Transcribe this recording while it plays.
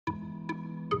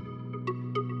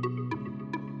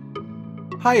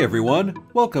Hi everyone,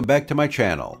 welcome back to my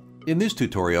channel. In this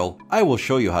tutorial, I will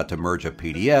show you how to merge a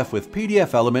PDF with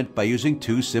PDFelement by using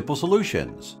two simple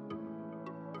solutions.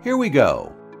 Here we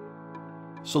go.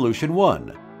 Solution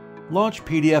 1. Launch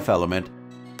PDFelement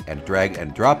and drag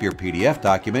and drop your PDF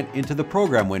document into the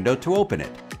program window to open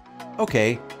it.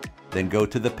 OK, then go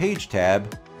to the Page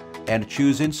tab and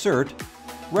choose Insert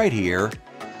right here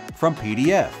from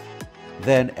PDF.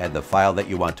 Then add the file that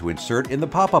you want to insert in the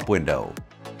pop-up window.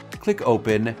 Click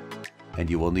Open, and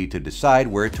you will need to decide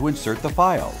where to insert the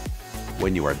file.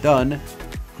 When you are done,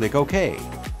 click OK.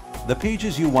 The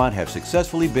pages you want have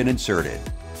successfully been inserted.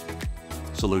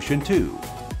 Solution 2.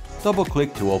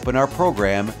 Double-click to open our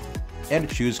program and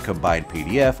choose Combine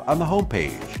PDF on the home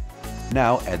page.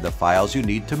 Now add the files you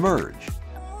need to merge.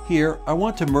 Here, I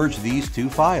want to merge these two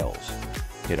files.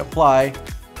 Hit Apply,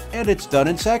 and it's done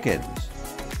in seconds.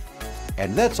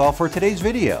 And that's all for today's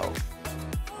video.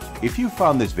 If you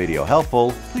found this video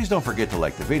helpful, please don't forget to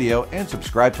like the video and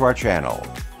subscribe to our channel.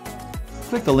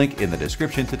 Click the link in the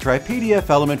description to try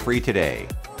PDFelement free today.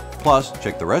 Plus,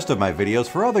 check the rest of my videos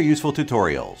for other useful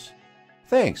tutorials.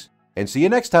 Thanks, and see you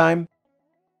next time!